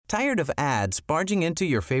Tired of ads barging into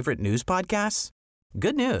your favorite news podcasts?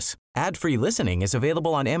 Good news. Ad-free listening is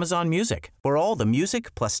available on Amazon Music for all the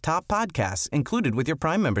music plus top podcasts included with your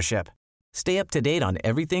Prime membership. Stay up to date on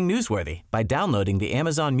everything newsworthy by downloading the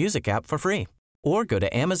Amazon Music app for free or go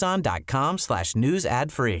to amazon.com/news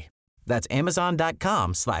ad free. That's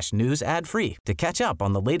amazon.com/news ad free to catch up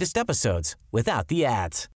on the latest episodes without the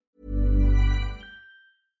ads.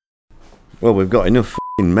 Well, we've got enough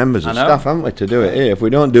members of staff, haven't we, to do it here. If we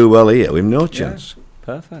don't do well here, we've no chance. Yeah,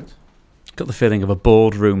 perfect. It's got the feeling of a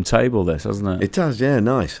boardroom table, this, hasn't it? It has, yeah,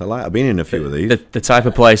 nice. I've been in a few of these. The type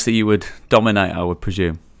of place that you would dominate, I would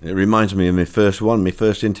presume. It reminds me of my first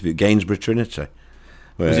interview, Gainsborough Trinity.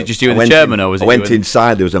 Was it just you and the chairman, or was it? I went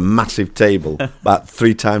inside. There was a massive table, about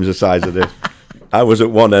 3 times the size of this. I was at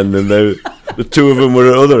one end, and the two of them were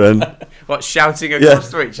at the other end. What, shouting across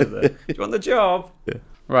to each other? Do you want the job? Yeah.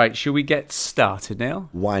 Right, should we get started, Neil?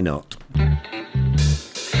 Why not? You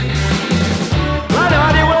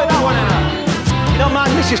know, my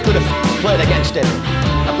missus could have played against him.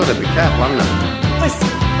 I've got to be careful, haven't I?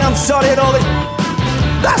 I'm sorry and all this.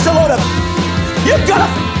 That's a load of. You've got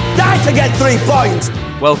to die to get 3 points.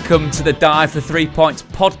 Welcome to the Die for 3 Points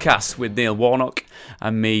podcast with Neil Warnock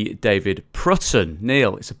and me, David Prutton.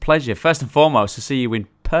 Neil, it's a pleasure, first and foremost, to see you in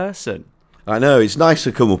person. I know, it's nice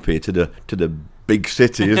to come up here to the big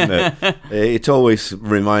city, isn't it? It always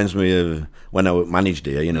reminds me of when I managed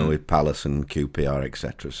here, you know, with Palace and QPR,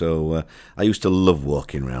 etc. So I used to love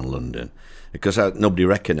walking around London because nobody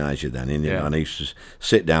recognised you then, you know, and I used to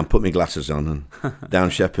sit down, put my glasses on, and down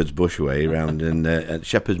Shepherd's Bush way around at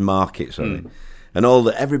Shepherd's Market, sorry. And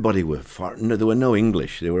everybody were foreign. No, there were no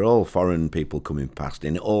English. They were all foreign people coming past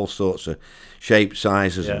in all sorts of shapes,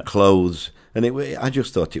 sizes, and clothes. And I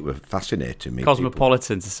just thought it was fascinating.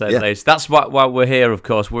 Cosmopolitan, to say the least. That's why we're here, of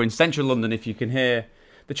course. We're in central London. If you can hear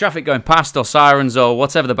the traffic going past or sirens or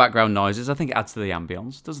whatever the background noise is, I think it adds to the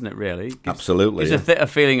ambience, doesn't it, really? Absolutely. It's a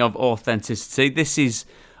feeling of authenticity. This is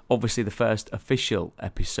obviously the first official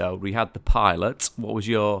episode. We had the pilot. What was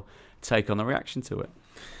your take on the reaction to it?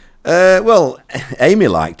 Well, Amy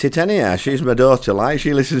liked it anyhow. She's my daughter.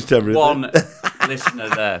 She listens to everything. One listener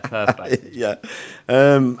there, perfect. Yeah,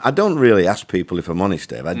 I don't really ask people, if I'm honest,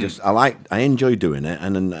 Dave. I enjoy doing it,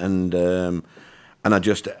 and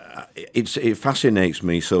it fascinates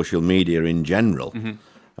me, social media in general.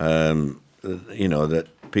 You know,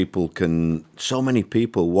 that people can, so many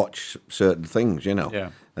people watch certain things, you know.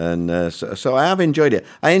 Yeah. And so I have enjoyed it.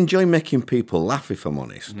 I enjoy making people laugh, if I'm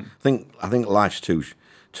honest. I think life's too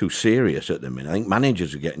serious at the minute. I think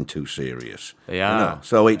managers are getting too serious. Yeah. You know?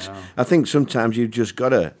 So I think sometimes you've just got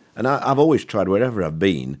to, and I've always tried wherever I've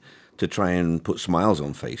been to try and put smiles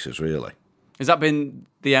on faces, really. Has that been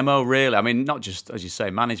the MO, really? I mean, not just, as you say,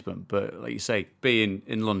 management, but like you say, being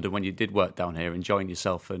in London when you did work down here, enjoying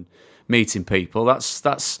yourself and meeting people.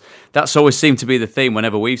 That's always seemed to be the theme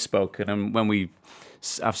whenever we've spoken, and when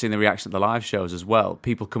I've seen the reaction at the live shows as well.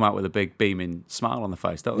 People come out with a big beaming smile on the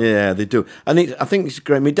face, don't they? Yeah, they do. And I think it's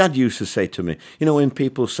great. My dad used to say to me, you know, when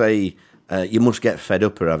people say you must get fed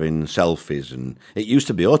up of having selfies, and it used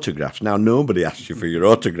to be autographs. Now nobody asks you for your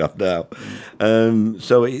autograph now.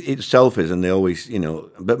 So it's selfies, and they always, you know.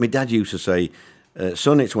 But my dad used to say,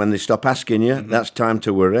 son, it's when they stop asking you, that's time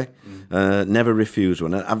to worry. Never refuse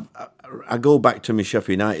one. I go back to my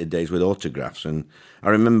Sheffield United days with autographs, and I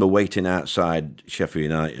remember waiting outside Sheffield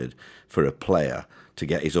United for a player to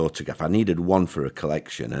get his autograph. I needed one for a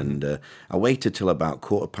collection, and I waited till about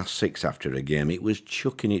 6:15 after a game. It was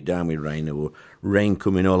chucking it down with rain. There were rain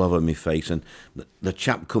coming all over my face, and the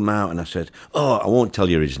chap come out, and I said, "Oh, I won't tell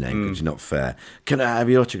you his name because it's not fair. Can I have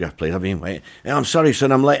your autograph, please? I've been waiting. I'm sorry,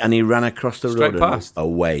 son, I'm late." And he ran across the road and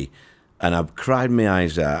away. And I've cried my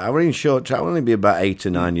eyes out. I was in short time. I would only be about 8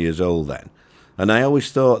 or 9 years old then. And I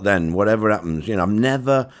always thought then, whatever happens, you know, I've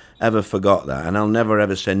never, ever forgot that. And I'll never,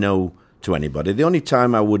 ever say no to anybody. The only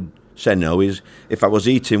time I would say no is if I was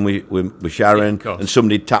eating with Sharon and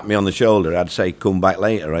somebody tapped me on the shoulder, I'd say, come back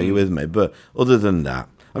later, are you with me? But other than that,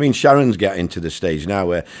 I mean, Sharon's getting to the stage now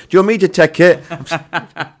where, do you want me to take it?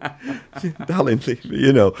 Darling,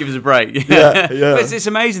 you know. Give us a break. Yeah. But it's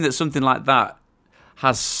amazing that something like that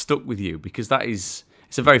has stuck with you, because it's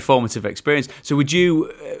a very formative experience. So would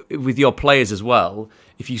you, with your players as well,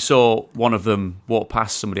 if you saw one of them walk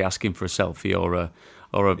past somebody asking for a selfie or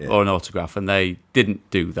an autograph and they didn't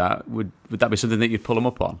do that, would that be something that you'd pull them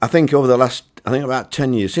up on? I think over the last, about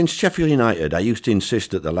 10 years, since Sheffield United, I used to insist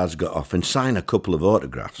that the lads got off and sign a couple of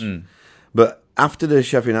autographs. But after the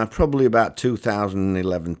Sheffield United, probably about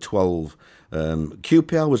 2011, 12,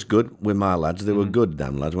 QPR was good with my lads. They were good,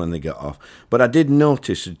 damn lads, when they got off. But I did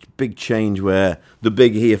notice a big change where the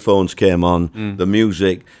big earphones came on, the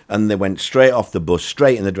music, and they went straight off the bus,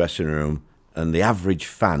 straight in the dressing room, and the average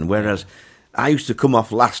fan. Whereas I used to come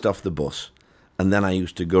off last off the bus, and then I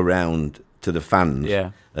used to go round to the fans.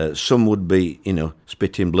 Yeah. Some would be,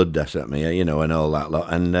 spitting blood dust at me, and all that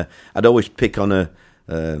lot. And I'd always pick on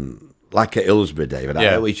like at Hillsborough, David,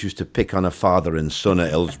 I always used to pick on a father and son at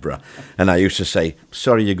Hillsborough. And I used to say,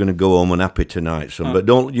 sorry, you're going to go home unhappy tonight, son, but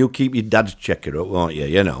don't you keep your dad's checker up, won't you,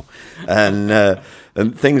 And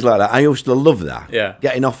things like that. I used to love that. Yeah.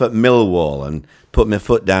 Getting off at Millwall and putting my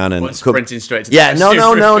foot down and... sprinting straight to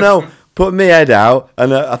the no. Put my head out,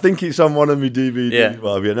 and I think it's on one of my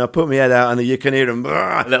DVDs, and I put my head out, and you can hear them,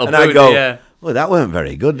 and I go, well, that weren't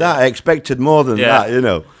very good, that. I expected more than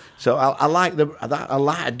that, So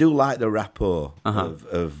I do like the rapport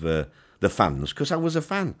of the fans, because I was a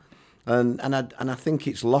fan, and I think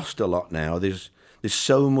it's lost a lot now. There's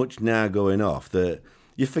so much now going off that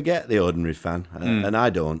you forget the ordinary fan, and I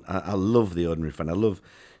don't. I love the ordinary fan. I love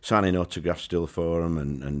signing autographs still for them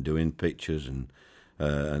and doing pictures and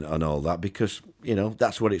all that, because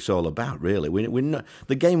that's what it's all about, really. We're not,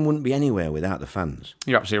 the game wouldn't be anywhere without the fans.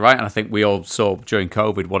 You're absolutely right, and I think we all saw during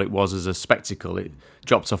COVID what it was as a spectacle. It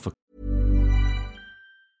dropped off.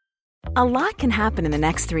 A lot can happen in the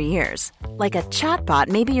next 3 years, like a chatbot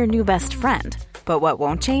may be your new best friend. But what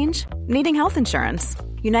won't change? Needing health insurance.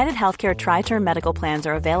 United Healthcare Tri-Term Medical Plans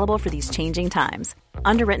are available for these changing times.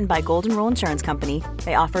 Underwritten by Golden Rule Insurance Company,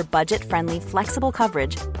 they offer budget-friendly, flexible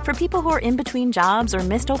coverage for people who are in between jobs or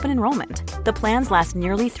missed open enrollment. The plans last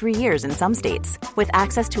nearly 3 years in some states, with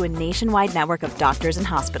access to a nationwide network of doctors and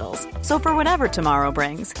hospitals. So for whatever tomorrow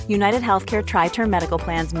brings, United Healthcare Tri-Term Medical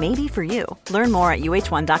Plans may be for you. Learn more at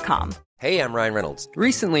uh1.com. Hey, I'm Ryan Reynolds.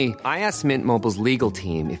 Recently, I asked Mint Mobile's legal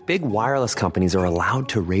team if big wireless companies are allowed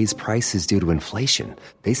to raise prices due to inflation.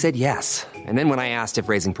 They said yes. And then when I asked if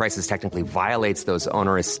raising prices technically violates those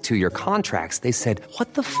onerous 2-year contracts, they said,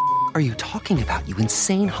 what the f*** are you talking about, you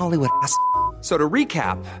insane Hollywood ass f- So to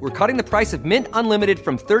recap, we're cutting the price of Mint Unlimited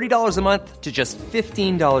from $30 a month to just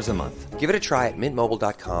 $15 a month. Give it a try at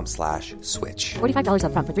mintmobile.com/switch. $45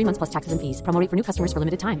 up front for 3 months plus taxes and fees. Promo rate for new customers for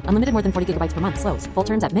limited time. Unlimited more than 40 gigabytes per month. Slows full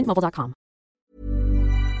terms at mintmobile.com.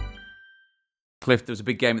 Cliff, there was a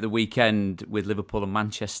big game at the weekend with Liverpool and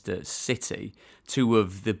Manchester City. Two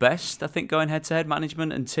of the best, I think, going head-to-head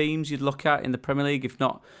management and teams you'd look at in the Premier League, if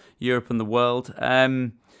not Europe and the world.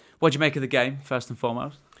 What did you make of the game, first and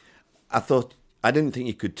foremost? I didn't think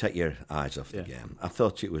you could take your eyes off the game. I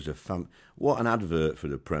thought it was what an advert for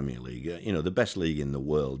the Premier League. The best league in the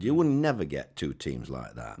world. You would never get two teams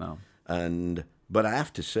like that. No. But I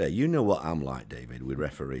have to say, you know what I'm like, David, with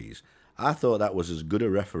referees. I thought that was as good a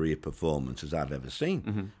referee performance as I've ever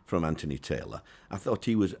seen from Anthony Taylor. I thought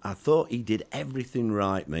he did everything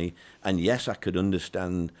right, and yes, I could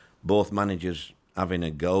understand both managers having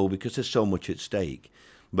a go because there's so much at stake.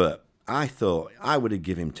 But I thought I would have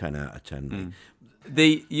given him 10 out of 10.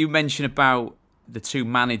 You mentioned about the two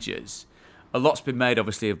managers. A lot's been made,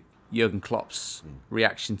 obviously, of Jurgen Klopp's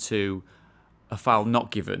reaction to a foul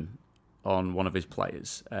not given on one of his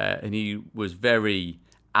players. And he was very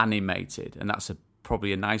animated, and that's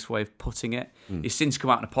probably a nice way of putting it. He's since come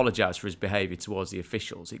out and apologised for his behaviour towards the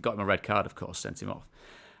officials. It got him a red card, of course, sent him off.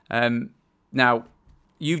 Now,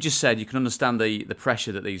 you've just said you can understand the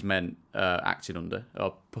pressure that these men are acting under,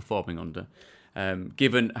 or performing under,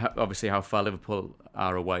 given, obviously, how far Liverpool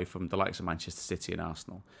are away from the likes of Manchester City and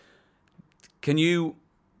Arsenal. Can you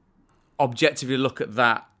objectively look at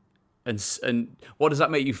that, and what does that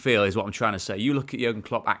make you feel, is what I'm trying to say. You look at Jurgen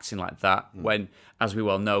Klopp acting like that when, as we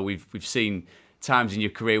well know, we've seen times in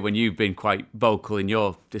your career when you've been quite vocal in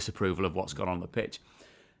your disapproval of what's gone on the pitch.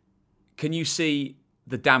 Can you see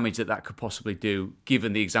the damage that could possibly do,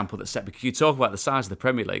 given the example that's set? Because you talk about the size of the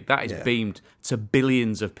Premier League, that is beamed to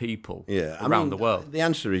billions of people around the world. The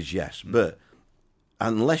answer is yes, but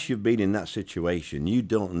unless you've been in that situation, you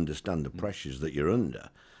don't understand the pressures that you're under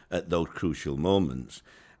at those crucial moments.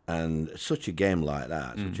 And such a game like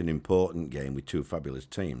that, such an important game with two fabulous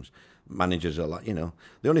teams, managers are like, the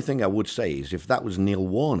only thing I would say is if that was Neil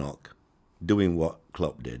Warnock doing what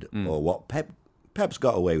Klopp did, or what Pep's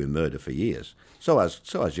got away with murder for years. So has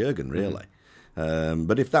Jurgen, really.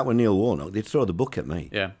 But if that were Neil Warnock, they'd throw the book at me.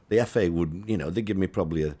 Yeah. The FA would, they'd give me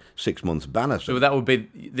probably a 6 months ban or something. So that would be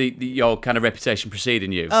your kind of reputation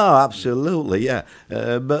preceding you? Oh, absolutely, yeah.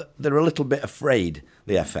 But they're a little bit afraid,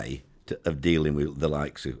 the FA, of dealing with the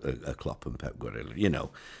likes of Klopp and Pep Guardiola. You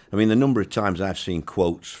know, I mean, the number of times I've seen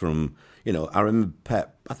quotes from, you know, I remember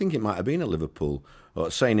Pep, I think it might have been at Liverpool,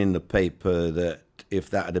 saying in the paper that if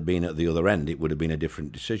that had been at the other end, it would have been a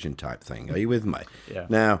different decision type thing. Are you with me? Yeah.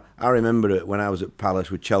 Now, I remember it when I was at Palace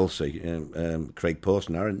with Chelsea, Craig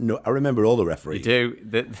Pawson. I remember all the referees. You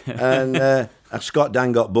do. And Scott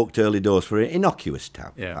Dan got booked early doors for an innocuous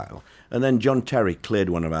title. Yeah. And then John Terry cleared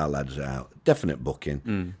one of our lads out. Definite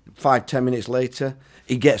booking. 5-10 minutes later,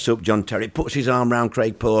 he gets up, John Terry, puts his arm round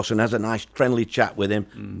Craig Pawson, has a nice friendly chat with him.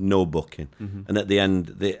 No booking. And at the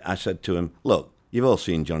end, I said to him, look, you've all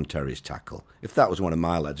seen John Terry's tackle. If that was one of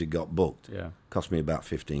my lads, he got booked. Yeah. Cost me about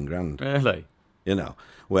 15 grand. Really? You know,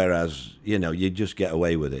 whereas, you know, you just get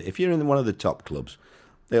away with it. If you're in one of the top clubs,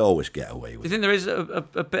 they always get away with Do you think there is a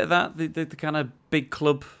bit of that, the kind of big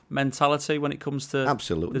club mentality when it comes to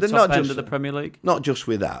Absolutely. the They're top not end just- of the Premier League? Not just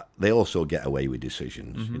with that, they also get away with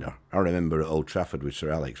decisions. You know, I remember at Old Trafford with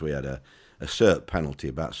Sir Alex, we had a cert penalty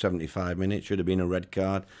about 75 minutes. Should have been a red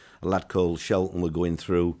card. A lad called Shelton were going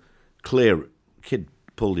through. Clear kid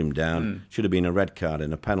pulled him down. Should have been a red card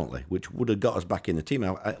and a penalty, which would have got us back in the team.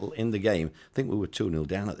 In the game, I think we were 2-0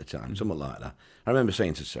 down at the time, something like that. I remember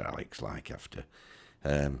saying to Sir Alex, like after,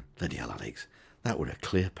 bloody hell, Alex, that were a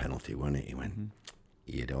clear penalty, wasn't it? He went,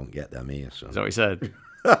 you don't get them here, son. Is that what he said?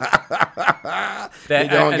 You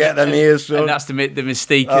don't get them here, son. And that's the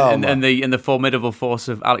mystique and the formidable force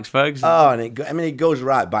of Alex Ferguson. Oh, and it goes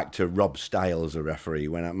right back to Rob Style as a referee.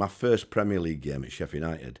 When at my first Premier League game at Sheffield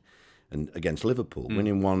United and against Liverpool,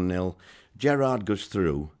 winning 1-0, Gerrard goes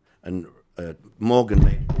through and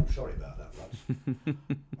Morgan. Sorry about that, lads.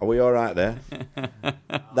 Are we all right there?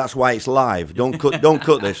 That's why it's live. Don't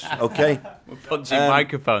cut this, okay? We're punching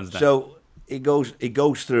microphones now. So he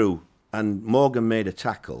goes through, and Morgan made a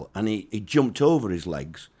tackle, and he jumped over his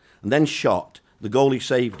legs, and then shot. The goalie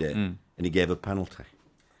saved it, and he gave a penalty.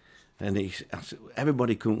 And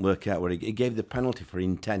everybody couldn't work out where he gave the penalty for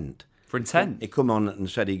intent. For intent? He come on and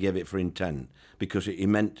said he gave it for intent because he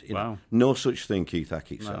meant Wow. no such thing. Keith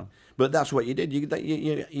Hackett said, but that's what you did.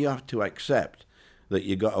 You have to accept that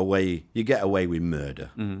you get away with murder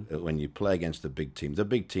when you play against the big team. The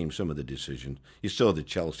big team, some of the decisions. You saw the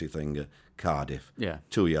Chelsea thing at Cardiff,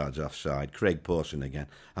 2 yards offside. Craig Pawson again.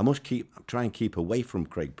 I must try and keep away from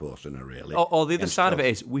Craig Pawson. Really. Or the other side of it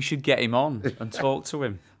is we should get him on and talk to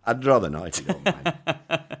him. I'd rather not, if you don't mind,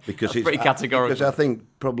 because it's pretty categorical. Because I think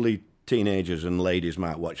probably teenagers and ladies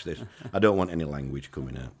might watch this. I don't want any language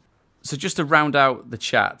coming out. So just to round out the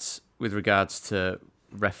chat with regards to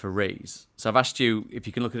referees, so I've asked you if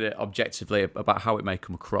you can look at it objectively about how it may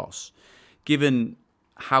come across, given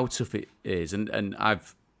how tough it is, and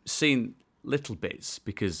I've seen little bits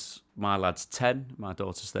because my lad's 10, my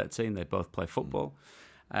daughter's 13, they both play football,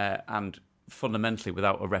 and fundamentally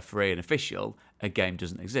without a referee and official, a game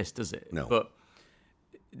doesn't exist, does it? No. But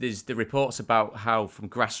there's the reports about how from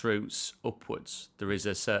grassroots upwards there is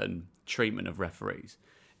a certain treatment of referees.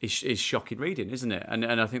 Is shocking reading, isn't it? And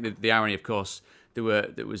I think the irony, of course, there was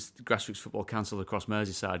the grassroots football cancelled across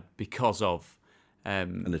Merseyside because of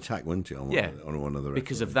An attack, wasn't it, on one of the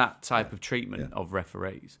because of referees? that type of treatment of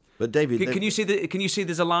referees. But David, Can you see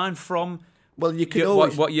there's a line from well, you can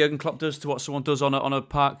always what Jurgen Klopp does to what someone does on a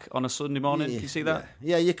park on a Sunday morning? Can you see that?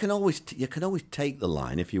 Yeah, you can always take the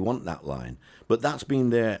line if you want that line, but that's been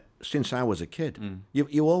there since I was a kid.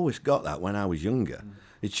 You always got that when I was younger.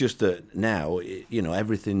 It's just that now,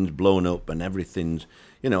 everything's blown up and everything's,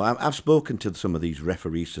 I've spoken to some of these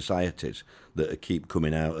referee societies that keep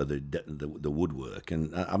coming out of the woodwork,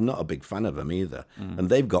 and I'm not a big fan of them either. And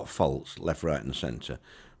they've got faults left, right, and centre,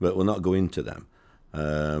 but we'll not go into them.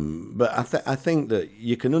 But I think that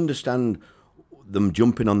you can understand them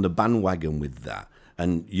jumping on the bandwagon with that.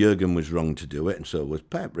 And Jurgen was wrong to do it, and so was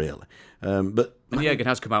Pep, really. But Jurgen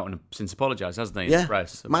has come out and since apologised, hasn't he? In the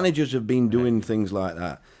press about managers have been doing things like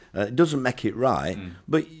that. It doesn't make it right,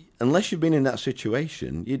 but unless you've been in that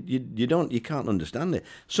situation, you can't understand it.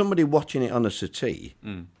 Somebody watching it on a settee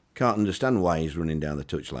can't understand why he's running down the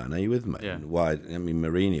touchline. Are you with me? Yeah. Why? I mean,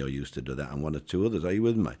 Mourinho used to do that, and one or two others. Are you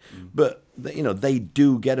with me? But they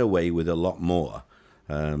do get away with a lot more.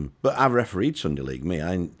 But I've refereed Sunday League.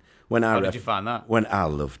 How did you find that? When I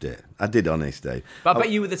loved it. I did, honestly. But I bet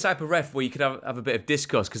you were the type of ref where you could have a bit of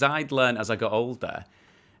discourse, because I'd learned as I got older,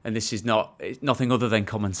 and this is nothing other than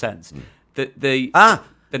common sense, that the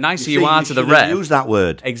nicer you are to the ref... Use that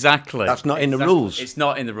word. Exactly. That's not in the rules. It's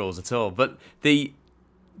not in the rules at all. But the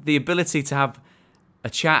ability to have a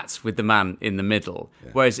chat with the man in the middle,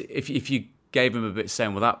 whereas if you gave him a bit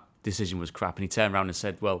saying, well, decision was crap, and he turned around and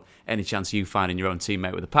said, well, any chance you finding your own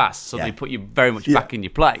teammate with a pass? So they put you very much back in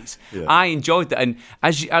your place. Yeah. I enjoyed that, and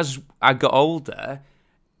as I got older,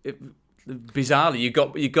 bizarrely,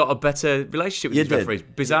 you got a better relationship with these referees.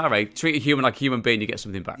 Bizarre, treat a human like a human being, you get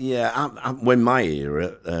something back. Yeah, when my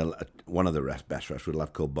era, one of the best refs was a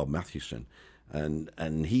lad called Bob Mathewson,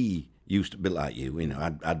 and he used to be like you.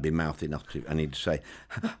 I'd be mouthing off to him, and he'd say,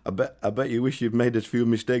 I bet you wish you'd made as few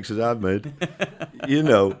mistakes as I've made. And you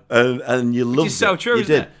loved it. It's so true, you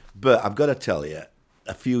isn't did. it? But I've got to tell you,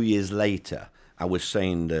 a few years later, I was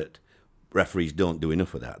saying that referees don't do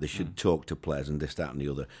enough of that. They should talk to players and this, that, and the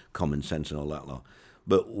other, common sense and all that lot.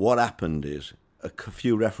 But what happened is a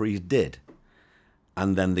few referees did,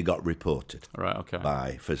 and then they got reported. Right,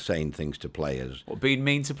 okay. For saying things to players. What, being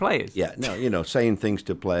mean to players? Yeah, no, saying things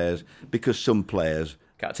to players because some players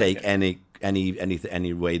take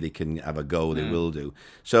any way they can have a go, they will do.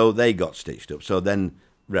 So they got stitched up. So then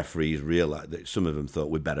referees realised that some of them thought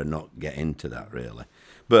we better not get into that really.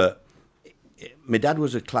 But my dad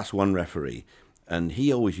was a Class 1 referee, and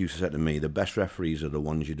he always used to say to me, the best referees are the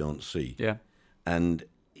ones you don't see. Yeah. And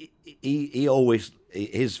he always,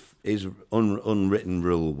 his unwritten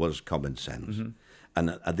rule was common sense. Mm-hmm.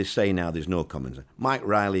 And they say now there's no common sense. Mike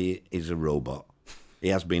Riley is a robot. He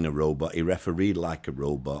has been a robot. He refereed like a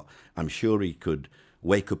robot. I'm sure he could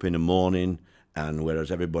wake up in the morning, and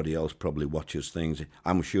whereas everybody else probably watches things,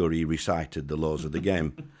 I'm sure he recited the laws of the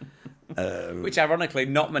game. Which, ironically,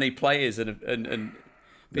 not many players and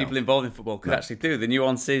people involved in football could actually do. The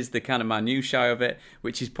nuances, the kind of minutiae of it,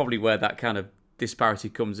 which is probably where that kind of disparity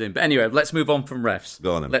comes in. But anyway, let's move on from refs.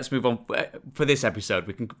 Go on then. Let's move on for this episode.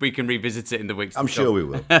 We can revisit it in the weeks to come. I'm sure we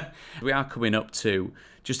will. We are coming up to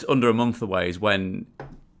just under a month away is when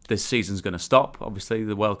the season's going to stop. Obviously,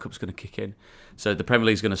 the World Cup's going to kick in. So the Premier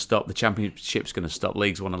League's going to stop. The Championship's going to stop.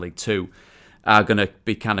 Leagues 1 and League 2 are going to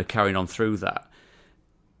be kind of carrying on through that.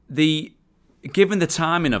 Given the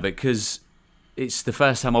timing of it, because it's the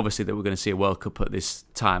first time, obviously, that we're going to see a World Cup at this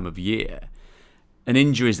time of year, and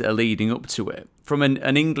injuries that are leading up to it. From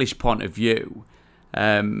an English point of view,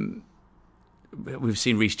 we've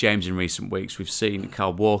seen Reece James in recent weeks. We've seen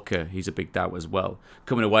Kyle Walker. He's a big doubt as well.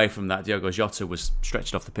 Coming away from that, Diogo Jota was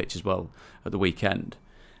stretched off the pitch as well at the weekend.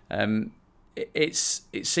 It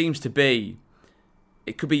seems to be...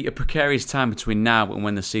 It could be a precarious time between now and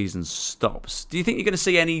when the season stops. Do you think you're going to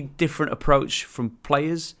see any different approach from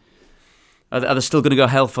players? Are they still going to go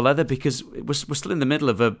hell for leather? Because we're still in the middle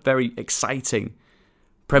of a very exciting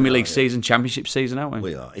Premier League season, Championship season, aren't we?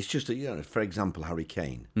 We are. It's just that, for example, Harry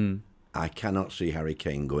Kane. I cannot see Harry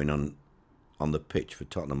Kane going on the pitch for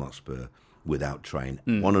Tottenham Hotspur without trying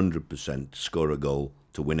 100% to score a goal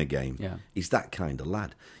to win a game. Yeah. He's that kind of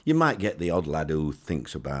lad. You might get the odd lad who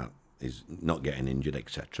thinks about is not getting injured,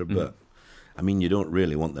 etc. But, I mean, you don't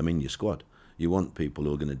really want them in your squad. You want people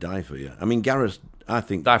who are going to die for you. I mean, Gareth, I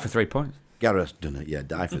think... Die for 3 points. Gareth's done it,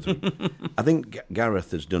 die for 3. I think Gareth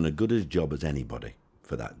has done a good job as anybody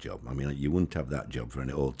for that job. I mean, you wouldn't have that job for an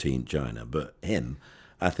old teen China, but him,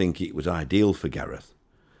 I think it was ideal for Gareth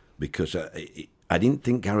because I didn't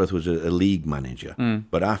think Gareth was a league manager,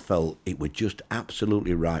 but I felt it was just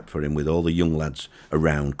absolutely right for him with all the young lads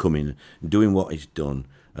around coming, doing what he's done.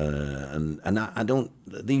 And I don't,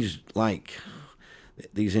 these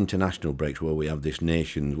international breaks where we have this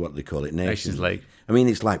what they call it? Nations League. I mean,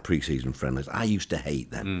 it's like pre-season friendlies. I used to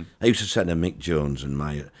hate them. I used to say to Mick Jones and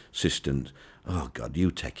my assistant, oh, God,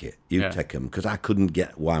 you take it. You take them, because I couldn't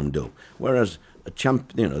get wound up. Whereas a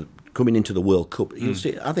coming into the World Cup, you'll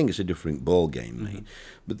see, I think it's a different ball game, mate.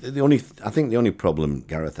 But I think the only problem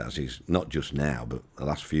Gareth has is not just now, but the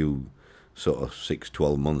last few sort of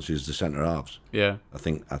 6-12 months is the centre halves. Yeah, I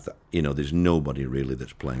think there's nobody really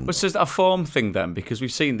that's playing. Well, so is that a form thing then? Because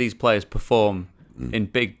we've seen these players perform in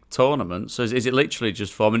big tournaments. So is it literally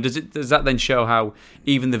just form? And does that then show how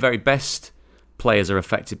even the very best players are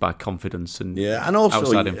affected by confidence and and also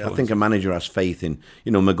outside influence? I think a manager has faith in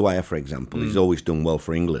Maguire, for example. He's always done well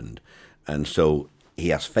for England, and so he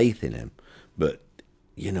has faith in him. But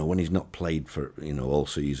when he's not played for all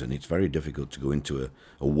season, it's very difficult to go into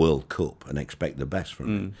a World Cup and expect the best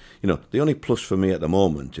from him. The only plus for me at the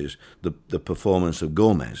moment is the performance of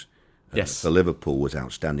Gomez. Yes, for Liverpool was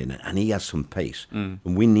outstanding, and he has some pace, and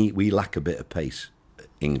we lack a bit of pace,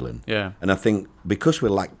 England. Yeah, and I think because we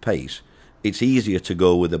lack pace, it's easier to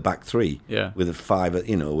go with a back three, with a 5,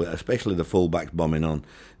 especially the full-backs bombing on.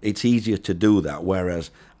 It's easier to do that,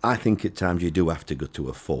 whereas I think at times you do have to go to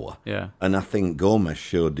a 4. Yeah. And I think Gomez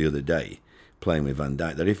showed the other day, playing with Van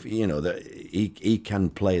Dijk, that if that he can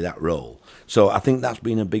play that role. So I think that's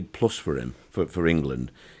been a big plus for him, for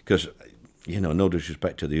England, because no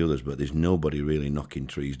disrespect to the others, but there's nobody really knocking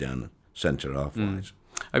trees down centre half-wise.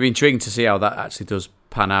 I'd be intrigued to see how that actually does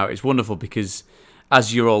pan out. It's wonderful because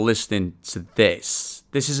as you're all listening to this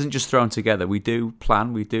isn't just thrown together. We do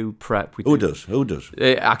plan, we do prep. Who does?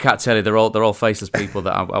 I can't tell you. They're all faceless people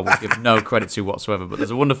that I will give no credit to whatsoever. But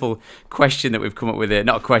there's a wonderful question that we've come up with here.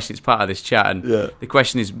 Not a question, it's part of this chat. And the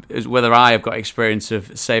question is whether I have got experience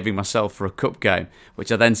of saving myself for a cup game,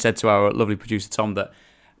 which I then said to our lovely producer Tom that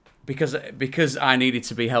because I needed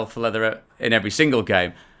to be hell for leather in every single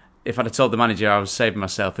game, if I'd have told the manager I was saving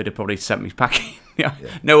myself, he'd have probably sent me packing.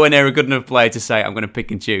 Nowhere near a good enough player to say I'm going to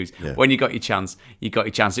pick and choose. Yeah. When you got your chance, you got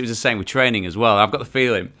your chance. It was the same with training as well. I've got the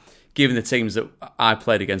feeling, given the teams that I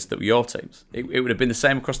played against that were your teams, it would have been the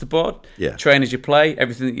same across the board. Yeah. Train as you play.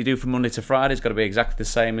 Everything that you do from Monday to Friday has got to be exactly the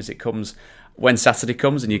same as it comes when Saturday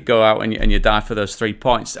comes and you go out and you die for those 3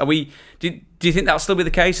 points. Do you think that'll still be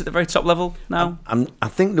the case at the very top level now? I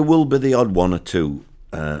think there will be the odd one or two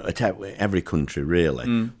at every country,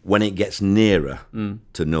 really, when it gets nearer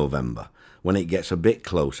to November, when it gets a bit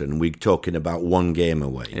closer, and we're talking about one game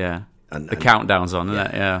away. Yeah, and the countdown's on, isn't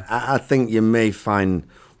it? Yeah. I think you may find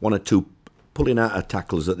one or two pulling out of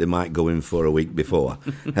tackles that they might go in for a week before,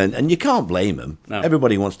 and you can't blame them. No.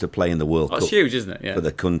 Everybody wants to play in the World Cup. It's huge, isn't it? Yeah. For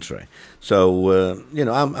the country. So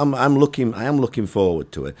I'm looking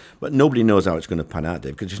forward to it, but nobody knows how it's going to pan out,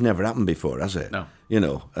 Dave, because it's never happened before, has it? No.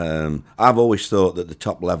 I've always thought that the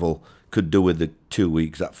top level could do with the 2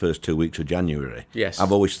 weeks, that first 2 weeks of January. Yes.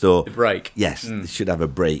 I've always thought the break. Yes, they should have a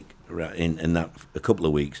break in that a couple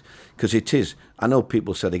of weeks, because it is. I know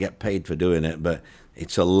people say they get paid for doing it, but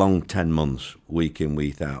it's a long 10 months, week in,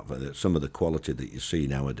 week out, for some of the quality that you see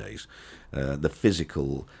nowadays, the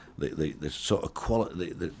physical, the sort of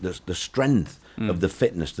quality, the strength of the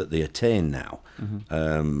fitness that they attain now,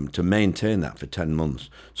 to maintain that for 10 months.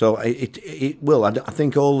 So it will. I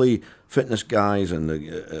think all the fitness guys and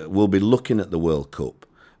will be looking at the World Cup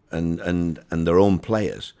and their own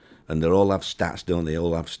players. And they all have stats, don't they?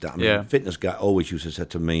 All have stats. I mean, fitness guy always used to say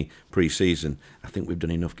to me pre-season, I think we've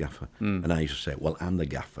done enough, gaffer. And I used to say, well, I'm the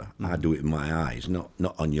gaffer. I do it in my eyes, not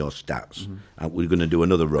on your stats. And we're going to do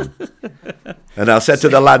another run. And I said to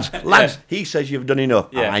the lads, he says you've done enough.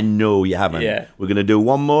 I know you haven't. Yeah. We're going to do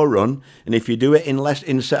one more run. And if you do it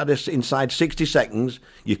inside 60 seconds,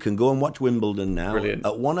 you can go and watch Wimbledon now. Brilliant.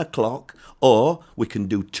 At 1 o'clock. Or we can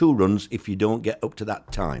do 2 runs if you don't get up to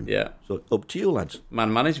that time. Yeah. So up to you, lads.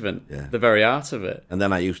 Man management, the very art of it. And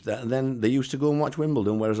then they used to go and watch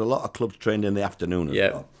Wimbledon, whereas a lot of clubs trained in the afternoon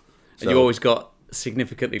as well. So, and you always got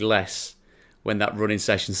significantly less when that running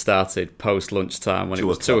session started post lunchtime when it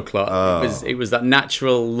was 2 o'clock. Oh. It was that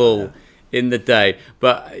natural lull in the day.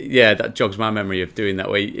 But that jogs my memory of doing that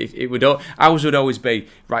way. Ours would always be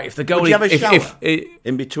right if the goalie. Would you have a shower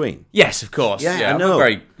in between? Yes, of course. Yeah, I know. I'm a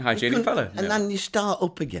very hygienic fella. And then you start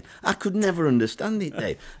up again. I could never understand it,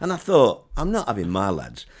 Dave. And I thought, I'm not having my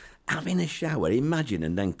lads having a shower. Imagine,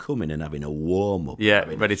 and then coming and having a warm up. Yeah,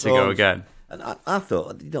 ready to go again. And I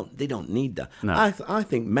thought they don't need that. No. I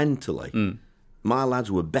think mentally. My lads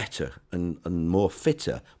were better and more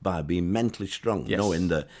fitter by being mentally strong, knowing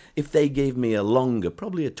that if they gave me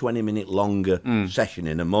probably a 20-minute longer session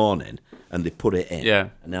in the morning, and they put it in,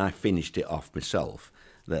 and then I finished it off myself,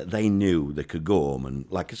 that they knew they could go home and,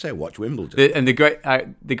 like I say, watch Wimbledon. And the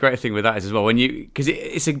great thing with that is as well, because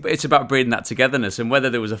it's about breeding that togetherness, and whether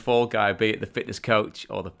there was a fall guy, be it the fitness coach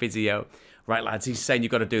or the physio. Right, lads, he's saying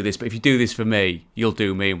you've got to do this, but if you do this for me, you'll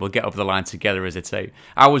do me, and we'll get over the line together as a team.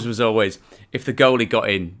 Ours was always, if the goalie got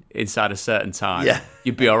inside a certain time,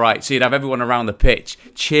 you'd be all right. So you'd have everyone around the pitch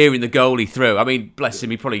cheering the goalie through. I mean, bless him,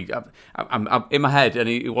 he probably, I'm in my head, and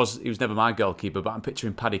he was never my goalkeeper, but I'm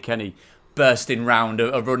picturing Paddy Kenny bursting round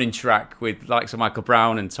a running track with likes of Michael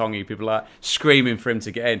Brown and Tongi, people like screaming for him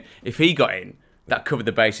to get in. If he got in, that covered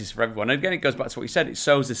the basis for everyone. And again, it goes back to what you said, it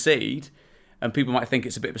sows the seed. And people might think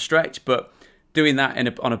it's a bit of a stretch, but doing that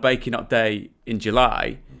on a baking hot day in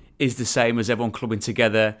July is the same as everyone clubbing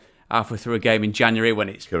together halfway through a game in January when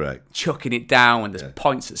it's correct, chucking it down, when there's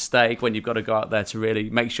points at stake, when you've got to go out there to really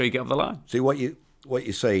make sure you get over the line. See, what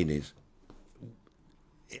you're saying is,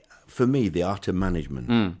 for me, the art of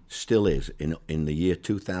management still is, in the year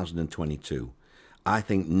 2022, I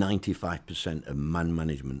think 95% of man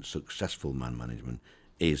management, successful man management,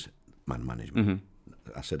 is man management.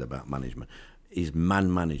 Mm-hmm. I said about management, is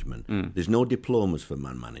man management. There's no diplomas for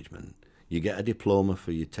man management. You get a diploma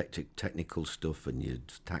for your technical stuff and your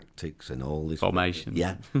tactics and all this formation.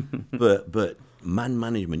 Yeah, but man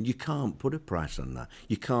management, you can't put a price on that.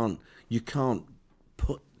 You can't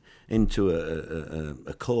put into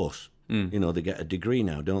a course. They get a degree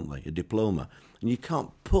now, don't they? A diploma, and you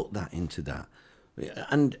can't put that into that.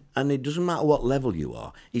 And it doesn't matter what level you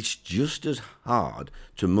are. It's just as hard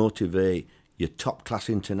to motivate your top-class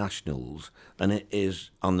internationals than it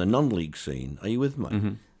is on the non-league scene. Are you with me?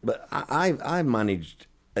 Mm-hmm. But I managed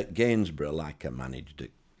at Gainsborough like I managed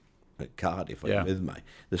at Cardiff. Are you with me?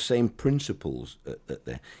 The same principles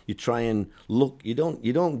there. You try and look. You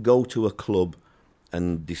don't go to a club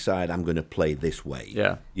and decide I'm going to play this way.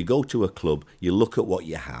 Yeah. You go to a club. You look at what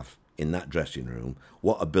you have in that dressing room,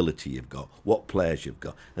 what ability you've got, what players you've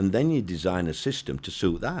got, and then you design a system to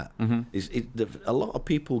suit that. Mm-hmm. A lot of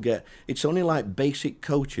people get... It's only like basic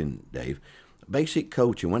coaching, Dave. Basic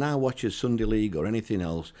coaching, when I watch a Sunday League or anything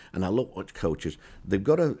else, and I look at coaches, they've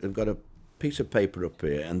got a piece of paper up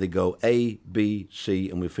here, and they go A, B, C,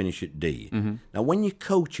 and we finish at D. Mm-hmm. Now, when you're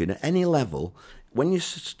coaching at any level, when you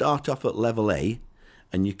start off at level A,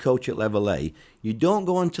 and you coach at level A, you don't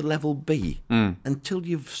go on to level B until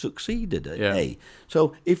you've succeeded at A.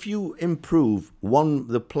 So if you improve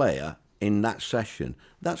the player in that session,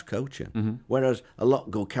 that's coaching. Mm-hmm. Whereas a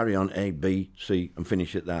lot go carry on A, B, C, and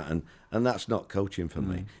finish at that, and that's not coaching for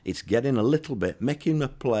me. It's getting a little bit, making a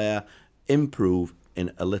player improve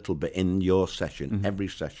in a little bit in your session, every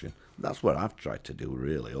session. That's what I've tried to do,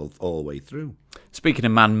 really, all the way through. Speaking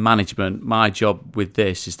of man management, my job with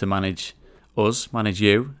this is to manage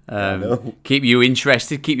you, keep you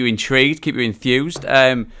interested, keep you intrigued, keep you enthused.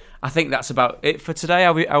 I think that's about it for today.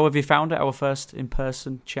 How have you found it, our first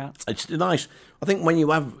in-person chat? It's nice. I think when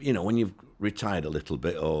when you've retired a little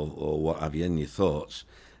bit or what have you in your thoughts,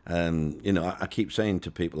 I keep saying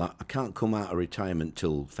to people, I can't come out of retirement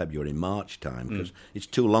till February, March time because it's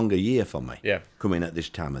too long a year for me coming at this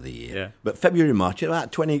time of the year. Yeah. But February, March,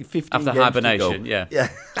 about 15 after games hibernation, to go. Yeah.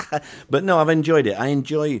 But no, I've enjoyed it.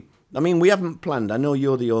 We haven't planned. I know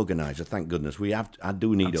you're the organiser, thank goodness. I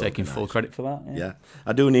do need organising. Taking full credit for that. Yeah,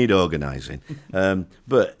 I do need organising.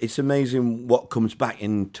 But it's amazing what comes back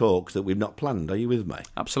in talks that we've not planned. Are you with me?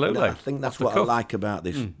 Absolutely. I think that's what I like about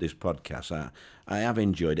this podcast. I have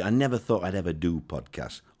enjoyed it. I never thought I'd ever do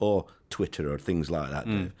podcasts or Twitter or things like that,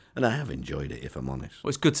 Dave. And I have enjoyed it, if I'm honest. Well,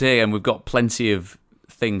 it's good to hear, and we've got plenty of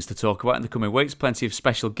things to talk about in the coming weeks, plenty of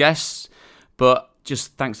special guests. But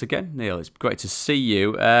just thanks again, Neil. It's great to see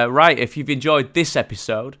you. Right, if you've enjoyed this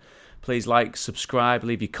episode, please like, subscribe,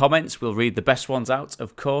 leave your comments. We'll read the best ones out,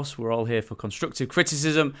 of course. We're all here for constructive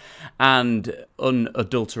criticism and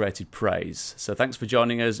unadulterated praise. So thanks for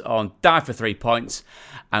joining us on Dive for 3 Points,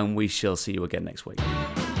 and we shall see you again next week.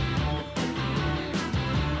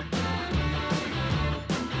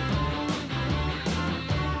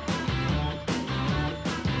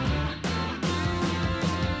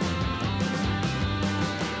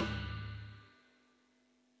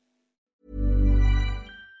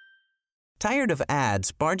 Tired of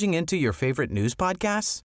ads barging into your favorite news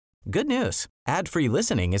podcasts? Good news. Ad-free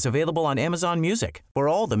listening is available on Amazon Music for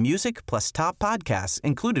all the music plus top podcasts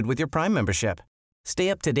included with your Prime membership. Stay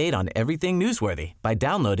up to date on everything newsworthy by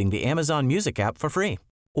downloading the Amazon Music app for free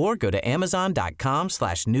or go to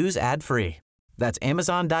amazon.com/news ad free. That's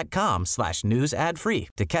amazon.com/news ad free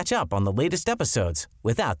to catch up on the latest episodes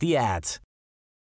without the ads.